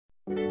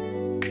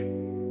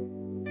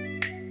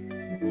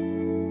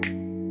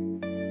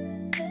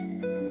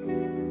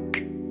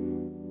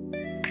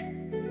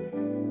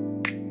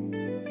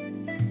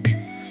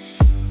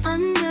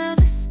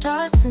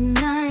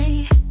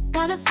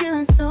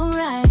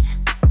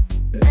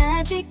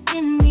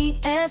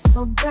air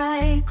so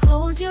bright.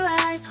 Close your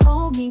eyes,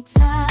 hold me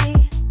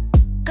tight.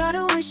 Got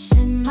a wish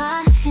in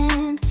my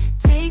hand,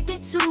 take me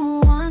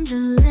to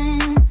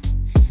Wonderland.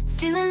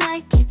 Feeling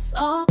like it's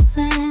all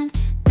planned,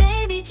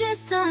 baby,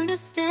 just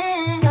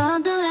understand.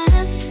 On the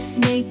land,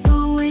 make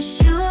a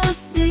wish you'll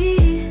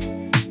see.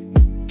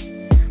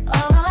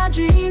 All our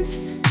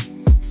dreams,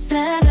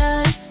 set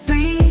us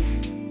free.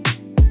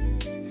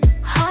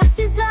 Heart's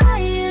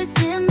desires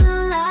in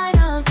the light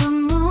of the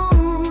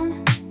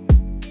moon.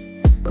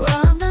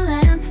 Rub the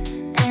lamp,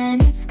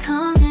 and it's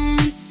coming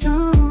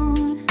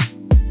soon.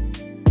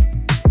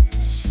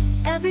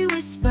 Every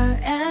whisper,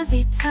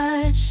 every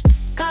touch,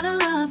 got a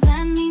love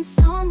that means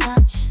so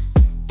much.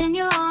 In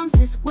your arms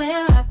is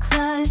where I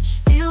clutch.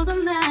 Feel the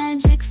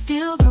magic,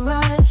 feel the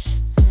rush.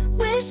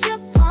 Wish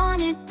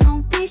upon it,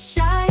 don't be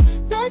shy.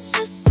 Let's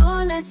just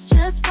soar, let's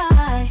just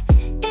fly.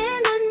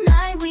 In the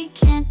night we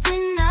can't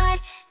deny,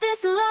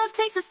 this love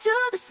takes us to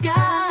the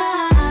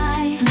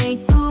sky.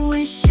 Make a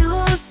wish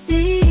you'll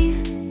see.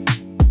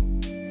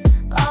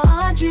 All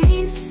our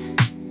dreams,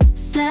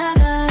 set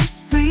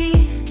us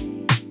free.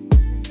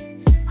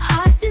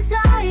 Heart's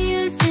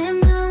desires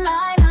in the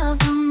light of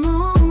the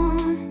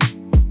moon.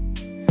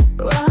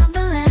 Rub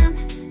the lamp,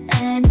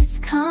 and it's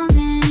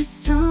coming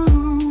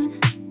soon.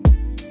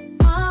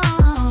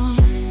 Oh,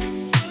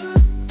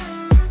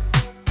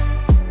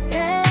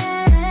 yeah.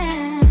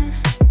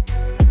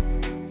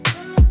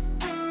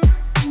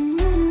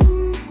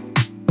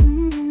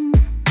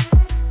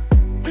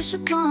 Wish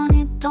upon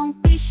it,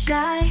 don't be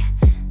shy.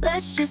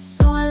 Let's just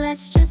soar,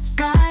 let's just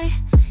fly.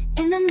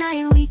 In the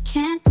night we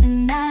can't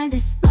deny,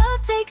 this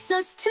love takes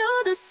us to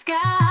the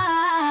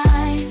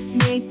sky.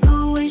 Make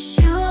a wish